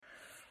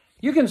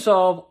You can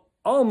solve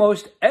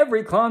almost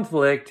every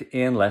conflict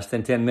in less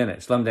than 10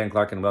 minutes. I'm Dan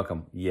Clark and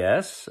welcome.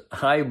 Yes,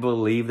 I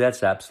believe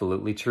that's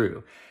absolutely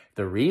true.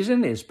 The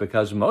reason is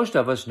because most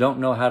of us don't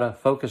know how to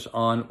focus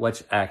on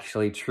what's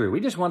actually true. We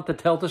just want to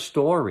tell the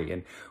story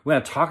and we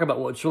want to talk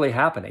about what's really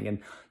happening. And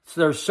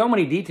so there's so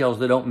many details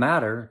that don't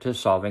matter to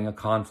solving a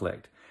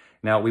conflict.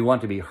 Now, we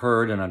want to be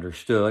heard and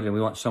understood, and we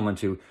want someone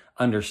to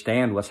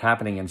understand what's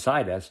happening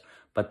inside us.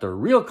 But the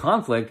real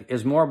conflict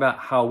is more about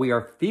how we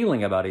are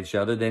feeling about each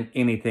other than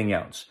anything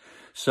else.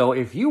 So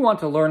if you want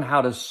to learn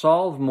how to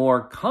solve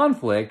more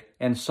conflict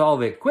and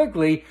solve it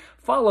quickly,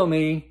 follow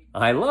me.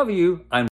 I love you. I'm